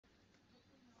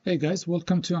Hey guys,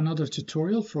 welcome to another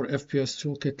tutorial for FPS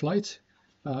Toolkit Lite.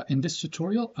 In this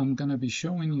tutorial, I'm going to be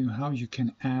showing you how you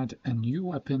can add a new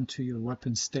weapon to your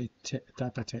weapon state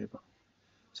data table.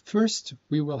 First,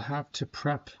 we will have to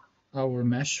prep our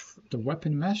mesh, the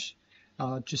weapon mesh.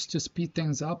 Just to speed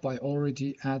things up, I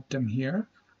already add them here,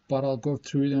 but I'll go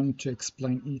through them to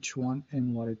explain each one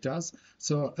and what it does.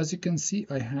 So as you can see,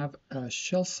 I have a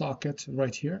shell socket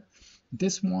right here.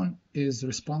 This one is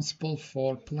responsible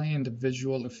for playing the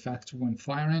visual effect when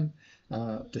firing,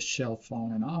 the shell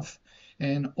falling off.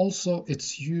 And also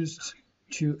it's used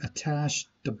to attach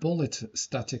the bullet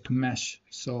static mesh.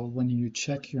 So when you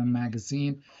check your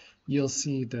magazine, you'll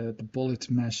see the bullet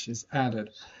mesh is added.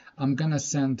 I'm gonna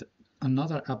send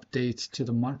another update to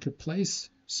the marketplace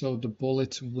so the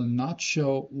bullet will not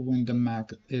show when the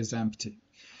mag is empty.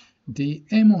 The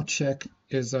ammo check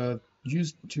is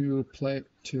used to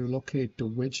locate the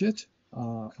widget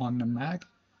on the mag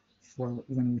for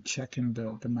when we check in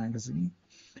the magazine.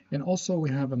 And also we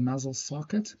have a muzzle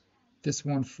socket, this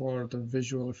one for the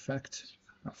visual effect,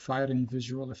 firing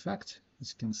visual effect,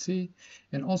 as you can see.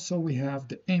 And also we have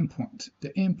the aim point.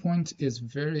 The aim point is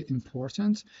very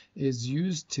important, is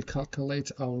used to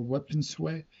calculate our weapon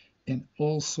sway and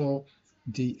also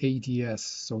the ADS.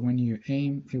 So when you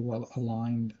aim, it will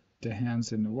align the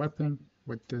hands in the weapon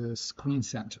with the screen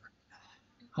center.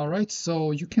 All right,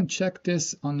 so you can check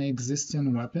this on the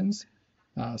existing weapons,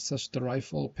 such the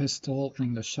rifle, pistol,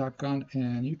 and the shotgun,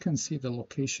 and you can see the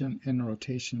location and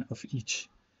rotation of each.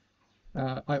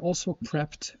 I also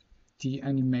prepped the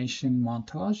animation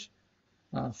montage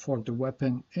for the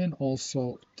weapon and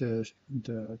also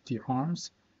the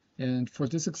arms. And for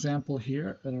this example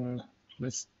here,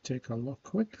 let's take a look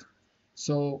quick.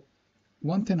 So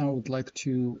one thing I would like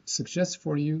to suggest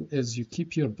for you is you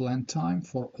keep your blend time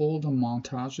for all the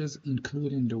montages,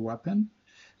 including the weapon,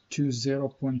 to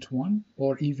 0.1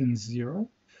 or even 0.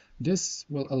 This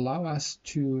will allow us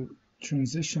to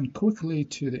transition quickly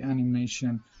to the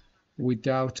animation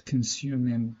without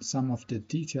consuming some of the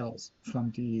details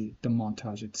from the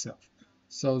montage itself.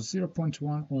 So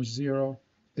 0.1 or 0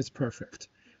 is perfect.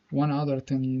 One other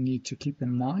thing you need to keep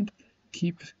in mind,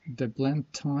 keep the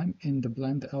blend time and the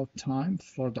blend out time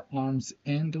for the arms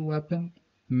and the weapon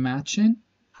matching.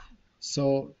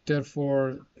 So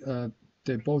therefore,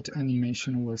 the both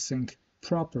animation will sync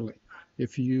properly.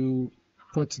 If you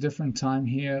put different time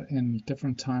here and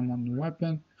different time on the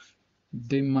weapon,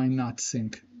 they might not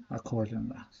sync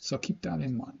accordingly. So keep that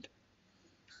in mind.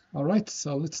 All right,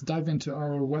 so let's dive into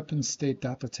our weapon state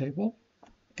data table.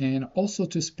 And also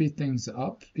to speed things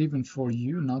up, even for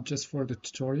you, not just for the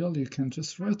tutorial, you can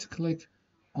just right click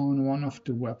on one of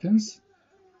the weapons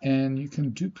and you can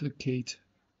duplicate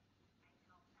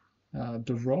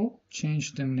the row,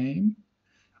 change the name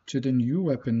to the new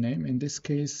weapon name. In this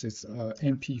case, it's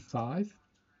MP5.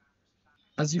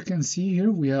 As you can see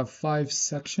here, we have 5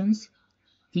 sections.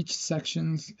 Each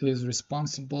section is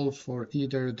responsible for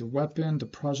either the weapon, the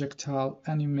projectile,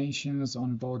 animations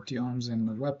on both the arms and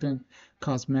the weapon,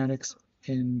 cosmetics,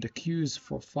 and the cues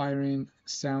for firing,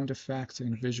 sound effects,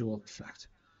 and visual effect.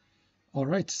 All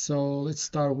right, so let's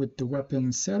start with the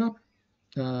weapon setup.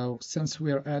 Since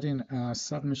we are adding a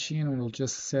submachine, we'll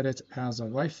just set it as a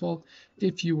rifle.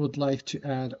 If you would like to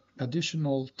add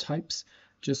additional types,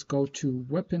 just go to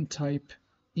weapon type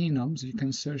enums. You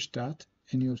can search that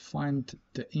and you'll find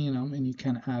the enum and you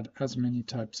can add as many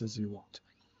types as you want.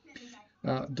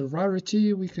 The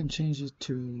rarity, we can change it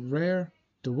to rare.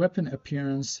 The weapon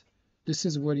appearance, this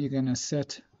is where you're gonna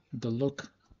set the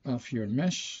look of your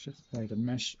mesh, or the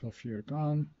mesh of your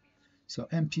gun. So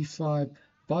MP5,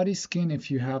 body skin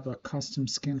if you have a custom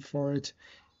skin for it.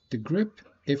 The grip,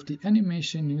 if the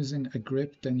animation using a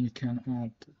grip, then you can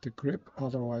add the grip,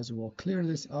 otherwise we'll clear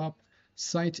this up.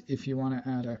 Sight, if you want to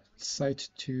add a sight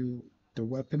to the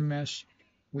weapon mesh.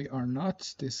 We are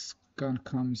not, this gun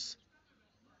comes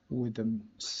with a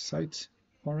sight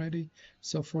already.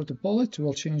 So for the bullet,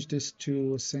 we'll change this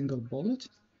to a single bullet,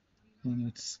 and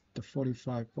it's the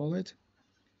 45 bullet.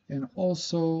 And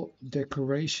also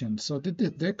decoration. So the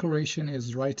decoration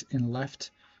is right and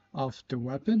left of the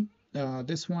weapon.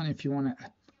 This one, if you want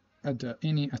to add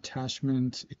any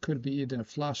attachment, it could be either a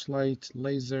flashlight,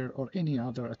 laser, or any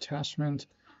other attachment.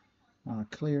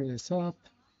 Clear this up.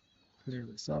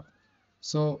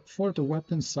 So for the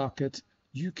weapon socket,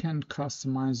 you can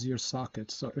customize your socket.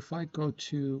 So if I go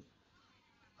to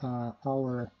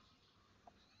our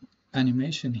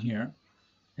animation here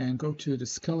and go to the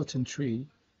skeleton tree,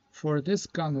 for this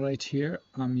gun right here,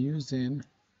 I'm using,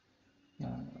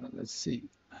 let's see,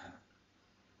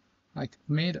 I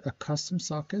made a custom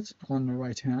socket on the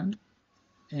right hand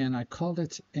and I called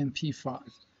it MP5.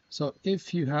 So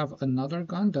if you have another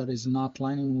gun that is not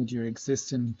lining with your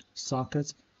existing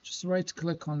sockets, just right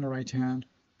click on the right hand,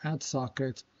 add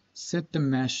socket, set the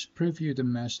mesh, preview the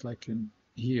mesh like in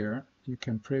here. You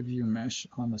can preview mesh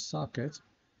on the socket.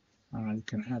 You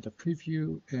can add a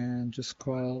preview and just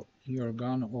call your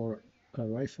gun or a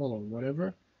rifle or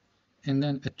whatever, and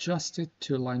then adjust it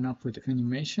to line up with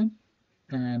animation,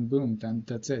 and boom, then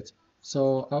that's it.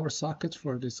 So our socket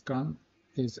for this gun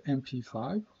is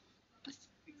MP5,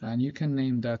 and you can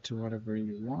name that to whatever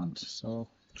you want. So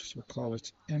just we'll call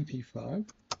it MP5.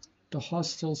 The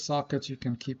hostile socket, you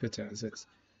can keep it as is.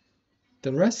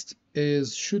 The rest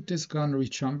is shoot this gun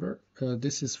reach chamber.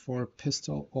 This is for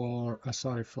pistol or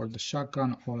sorry, for the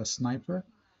shotgun or a sniper.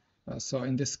 So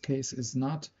in this case is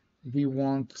not. We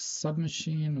want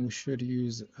submachine. We should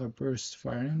use a burst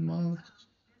firing mode.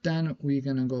 Then we're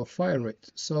gonna go fire rate.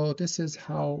 So this is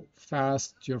how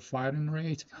fast your firing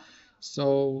rate.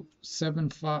 So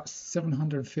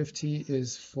 750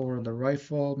 is for the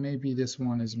rifle. Maybe this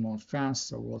one is more fast,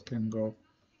 so we can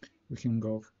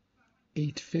go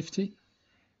 850.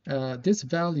 This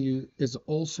value is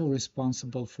also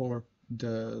responsible for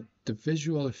the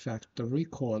visual effect, the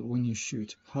recoil when you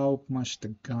shoot, how much the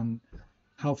gun,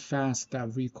 how fast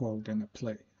that recoil gonna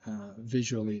play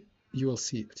visually. You will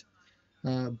see it.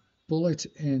 Bullet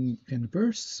in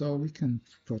burst, so we can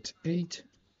put 8.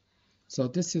 So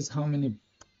this is how many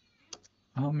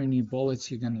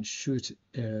bullets you're gonna shoot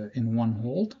in one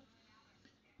hold.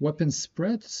 Weapon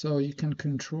spread, so you can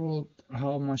control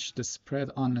how much the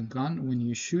spread on the gun when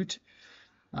you shoot.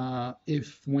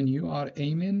 If when you are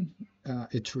aiming,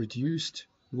 it's reduced.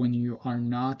 When you are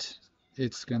not,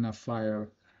 it's gonna fire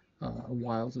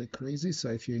wildly crazy. So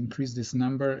if you increase this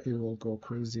number, it will go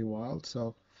crazy wild.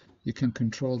 So you can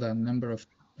control that number of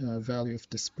value of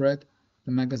the spread.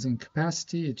 The magazine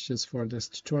capacity, it's just for this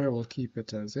tutorial, we'll keep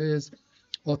it as is.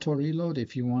 Auto reload,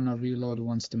 if you want to reload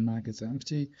once the mag is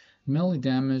empty. Melee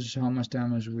damage, how much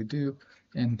damage we do,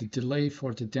 and the delay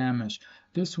for the damage.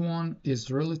 This one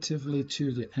is relatively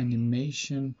to the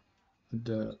animation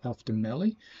of the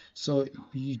melee, so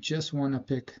you just want to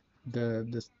pick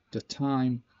the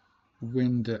time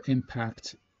when the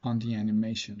impact on the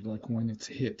animation, like when it's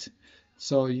hit.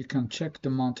 So you can check the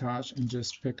montage and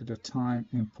just pick the time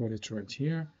and put it right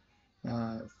here.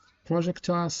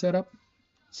 Projectile setup.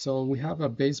 So we have a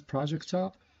base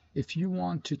projectile. If you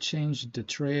want to change the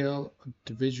trail,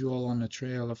 the visual on the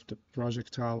trail of the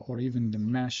projectile, or even the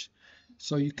mesh,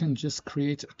 so you can just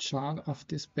create a child of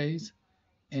this base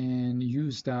and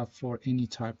use that for any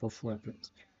type of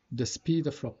weapons. The speed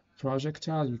of a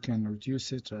projectile, you can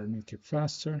reduce it or make it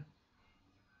faster.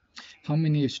 How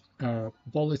many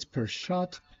bullets per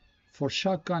shot? For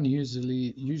shotgun,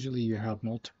 usually you have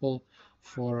multiple.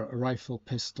 For a rifle,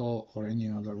 pistol, or any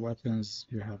other weapons,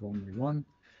 you have only one.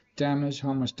 Damage,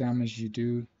 how much damage you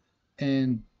do,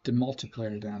 and the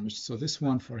multiplayer damage. So this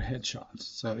one for headshots.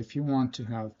 So if you want to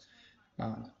have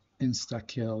insta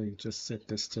kill, you just set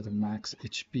this to the max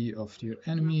HP of your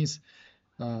enemies.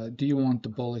 Do you want the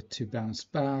bullet to bounce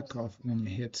back when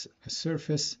you hit a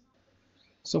surface?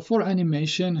 So for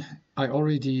animation, I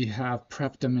already have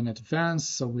prepped them in advance,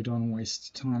 so we don't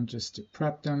waste time just to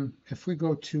prep them. If we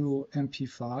go to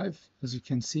MP5, as you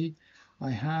can see,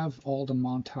 I have all the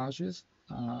montages,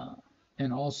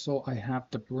 and also I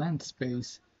have the blend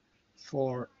space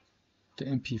for the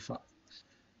MP5.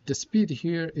 The speed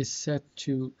here is set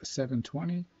to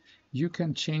 720. You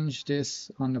can change this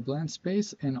on the blend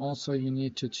space, and also you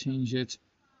need to change it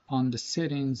on the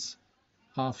settings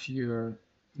of your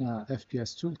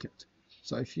FPS Toolkit.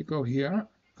 So if you go here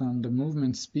on the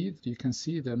movement speed, you can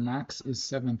see the max is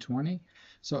 720.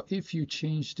 So if you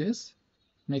change this,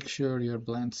 make sure your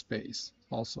blend space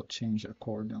also change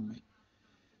accordingly.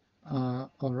 All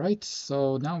right,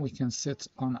 so now we can set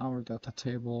on our data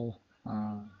table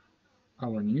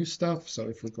our new stuff. So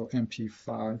if we go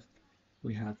MP5,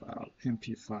 we have our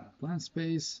MP5 blend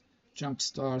space, jump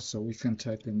start, so we can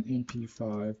type in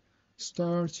MP5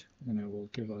 start, and it will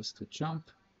give us the jump.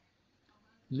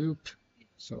 Loop,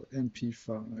 so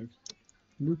MP5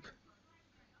 loop,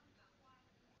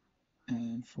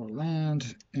 and for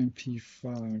land,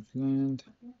 MP5 land.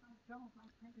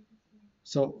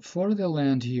 So for the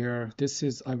land here, this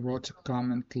is, I wrote a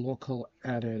comment, local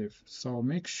additive. So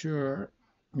make sure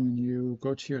when you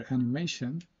go to your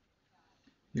animation,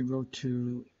 you go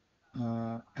to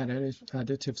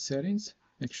additive settings,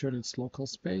 make sure it's local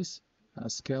space,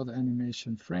 scaled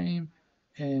animation frame,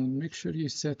 and make sure you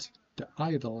set the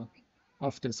idle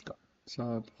of this guy,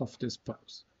 so of this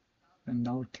pose. In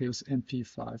our case,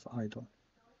 MP5 idle.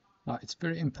 It's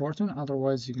very important,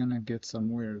 otherwise you're gonna get some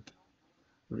weird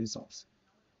results.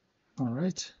 All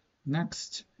right,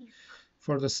 Next,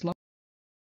 for the slide,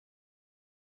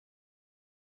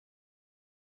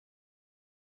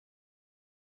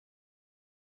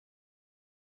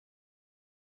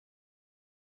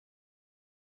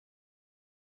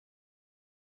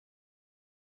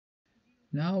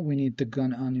 now we need the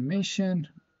gun animation.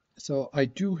 So I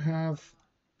do have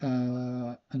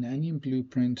an anim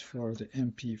blueprint for the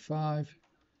MP5,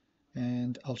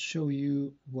 and I'll show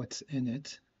you what's in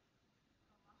it.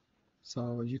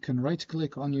 So you can right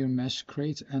click on your mesh,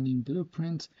 create anim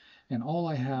blueprint, and all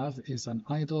I have is an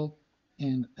idle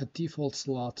and a default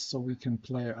slot so we can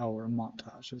play our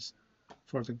montages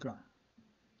for the gun.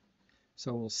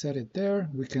 So we'll set it there.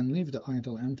 We can leave the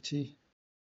idle empty.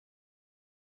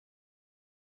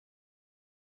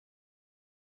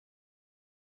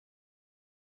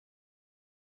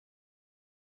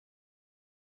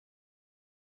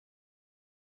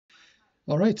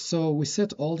 All right, so we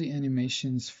set all the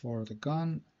animations for the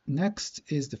gun. Next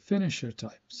is the finisher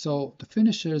type. So the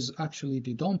finishers actually,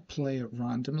 they don't play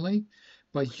randomly,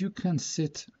 but you can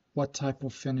set what type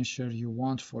of finisher you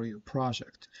want for your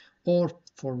project or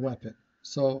for weapon.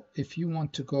 So if you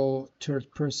want to go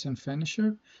third-person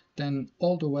finisher, then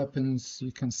all the weapons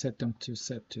you can set them to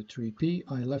set to 3P.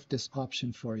 I left this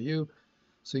option for you,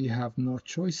 so you have more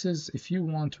choices. If you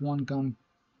want one gun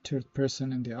third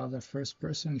person and the other first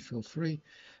person, feel free,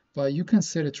 but you can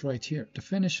set it right here. The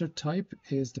finisher type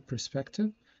is the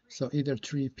perspective, so either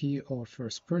 3P or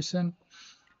first person.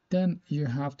 Then you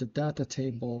have the data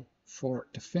table for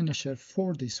the finisher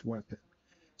for this weapon.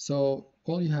 So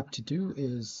all you have to do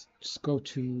is just go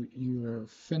to your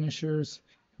finishers,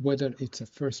 whether it's a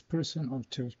first person or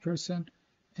third person,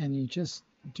 and you just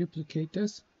duplicate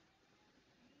this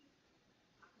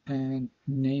and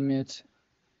name it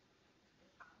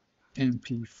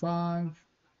MP5,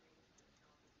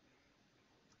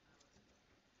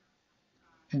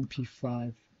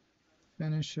 MP5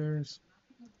 finishers.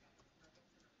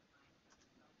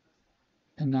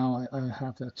 And now I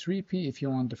have that 3P. If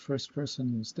you want the first person,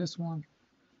 use this one.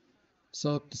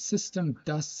 So the system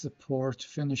does support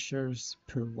finishers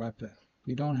per weapon.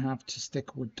 You don't have to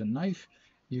stick with the knife.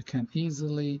 You can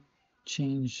easily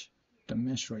change the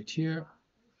mesh right here,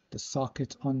 the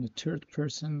socket on the third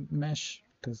person mesh,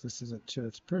 because this is a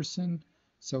third person.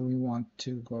 So we want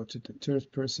to go to the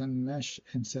third person mesh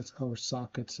and set our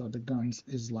socket so the guns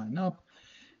is lined up.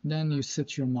 Then you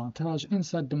set your montage.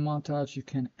 Inside the montage, you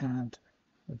can add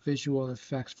a visual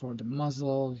effect for the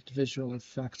muzzle, visual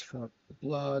effect for the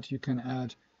blood. You can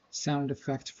add sound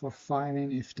effect for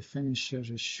firing if the finisher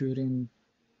is shooting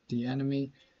the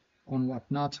enemy or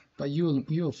whatnot, but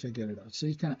you'll figure it out. So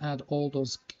you can add all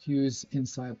those cues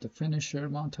inside the finisher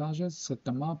montages, set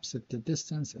them up, set the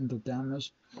distance and the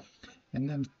damage, and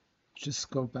then just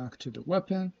go back to the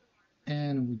weapon,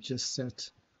 and we just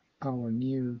set our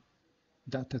new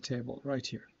data table right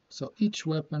here. So each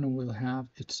weapon will have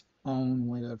its own,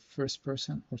 whether first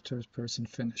person or third person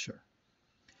finisher.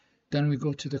 Then we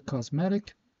go to the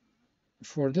cosmetic.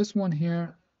 For this one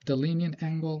here, the lenient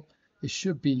angle, it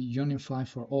should be unified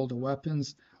for all the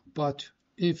weapons, but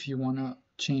if you want to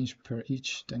change per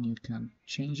each, then you can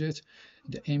change it.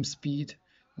 The aim speed,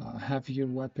 heavier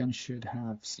weapon should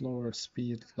have slower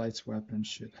speed, light weapon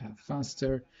should have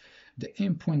faster. The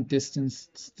aim point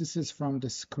distance, this is from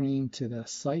the screen to the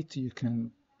sight. You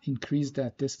can increase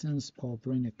that distance or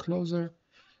bring it closer.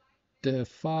 The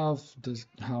FOV,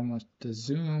 how much the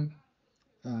zoom,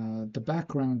 the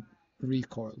background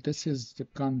recoil. This is the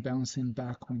gun bouncing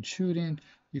back when shooting.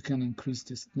 You can increase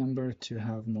this number to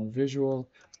have more visual,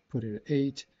 put it at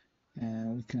 8,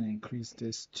 and we can increase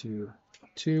this to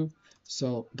 2.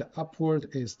 So the upward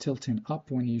is tilting up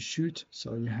when you shoot,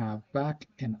 so you have back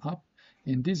and up,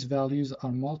 and these values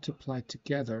are multiplied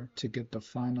together to get the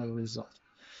final result.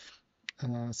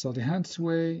 So the hand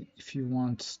sway, if you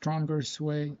want stronger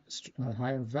sway,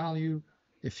 higher value.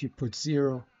 If you put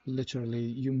 0, literally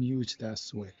you mute that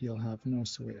sway. You'll have no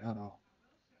sway at all.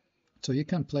 So you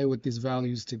can play with these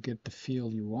values to get the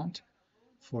feel you want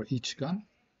for each gun.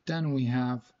 Then we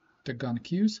have the gun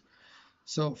cues.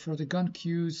 So for the gun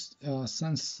cues,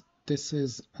 since this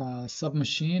is a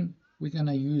submachine, we're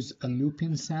gonna use a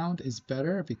looping sound is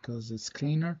better because it's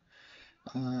cleaner.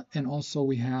 And also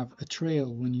we have a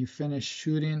trail. When you finish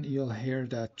shooting, you'll hear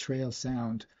that trail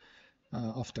sound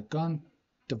of the gun,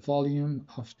 the volume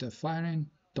of the firing,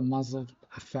 the muzzle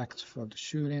effect for the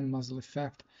shooting, muzzle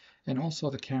effect, and also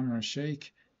the camera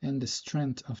shake and the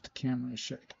strength of the camera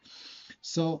shake.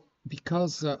 So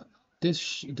because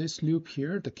this loop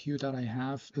here, the cue that I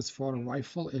have is for a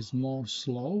rifle, is more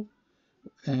slow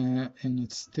and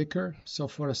it's thicker. So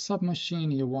for a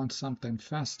submachine, you want something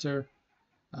faster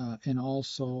and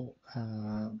also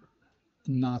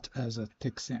not as a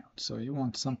thick sound. So you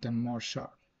want something more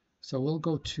sharp. So we'll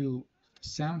go to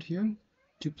sound here,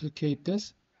 duplicate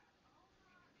this,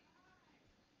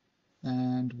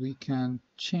 and we can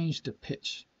change the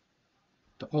pitch,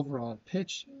 the overall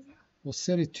pitch. We'll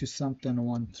set it to something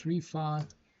 135,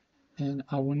 and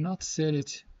I will not set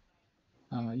it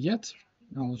yet.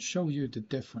 I'll show you the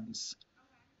difference.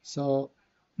 So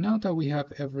now that we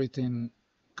have everything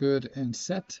good and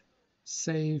set,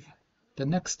 save. The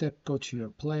next step, go to your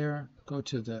player, go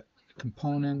to the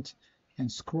component,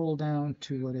 and scroll down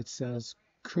to what it says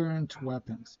current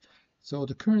weapons. So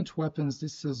the current weapons,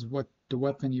 this is what the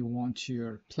weapon you want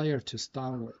your player to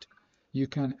start with. You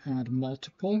can add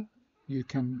multiple, you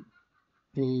can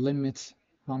limit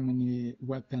how many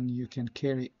weapons you can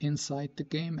carry inside the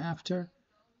game after,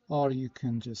 or you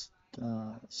can just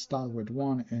start with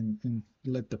one and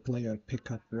let the player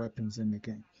pick up weapons in the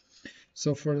game.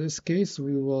 So for this case,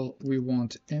 we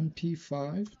want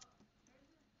MP5.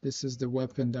 This is the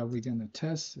weapon that we're gonna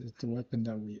test. It's the weapon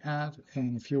that we add.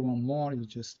 And if you want more, you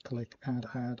just click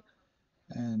add,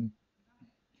 and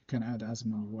you can add as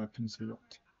many weapons you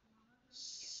want.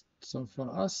 So for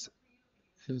us,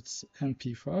 it's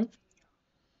MP5.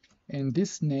 And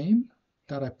this name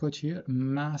that I put here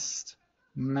must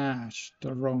match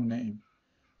the row name.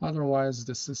 Otherwise,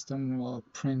 the system will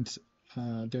print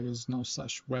there is no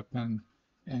such weapon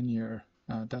in your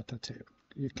data table.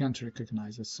 You can't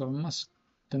recognize it. So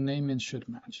the naming should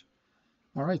match.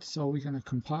 All right, so we're going to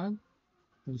compile.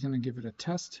 We're going to give it a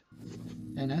test.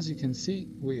 And as you can see,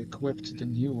 we equipped the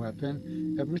new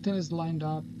weapon. Everything is lined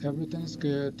up. Everything is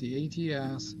good. The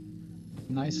ADS,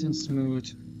 nice and smooth.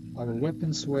 Our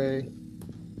weapon sway.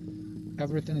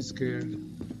 Everything is good.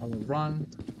 Our run.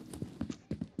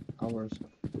 Our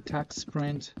attack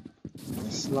sprint.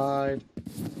 Our slide.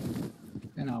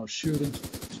 And our shooting.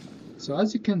 So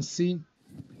as you can see,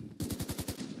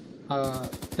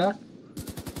 that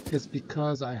is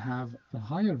because I have a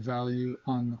higher value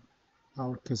on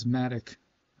our cosmetic.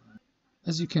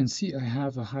 As you can see, I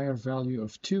have a higher value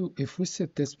of 2. If we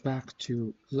set this back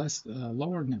to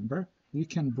lower number, we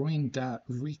can bring that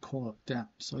recoil down.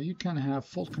 So you can have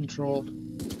full control.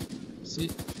 See,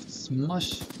 it's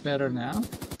much better now.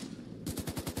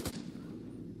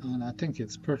 And I think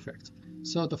it's perfect.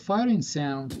 So the firing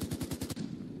sound,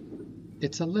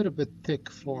 it's a little bit thick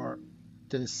for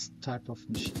this type of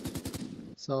machine.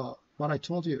 So what I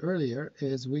told you earlier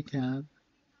is we can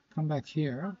come back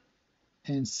here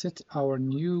and set our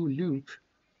new loop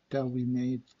that we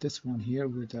made, this one here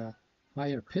with a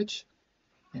higher pitch,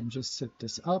 and just set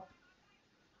this up,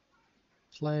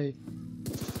 play.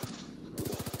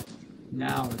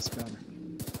 Now it's better.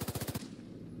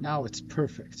 Now it's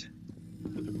perfect.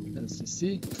 As you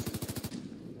see,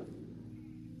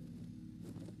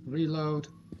 reload.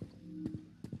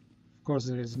 Of course,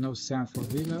 there is no sound for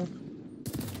reload.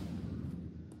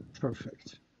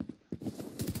 Perfect.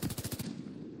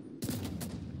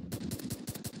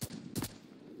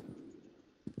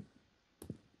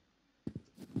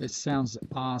 It sounds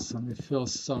awesome. It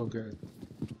feels so good.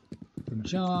 You can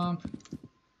jump.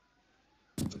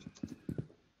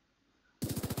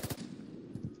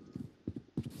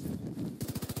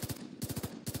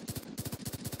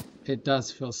 It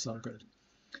does feel so good.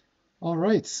 All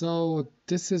right, so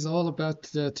this is all about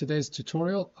today's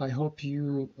tutorial. I hope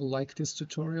you like this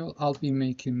tutorial. I'll be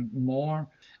making more.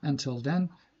 Until then,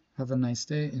 have a nice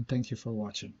day and thank you for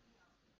watching.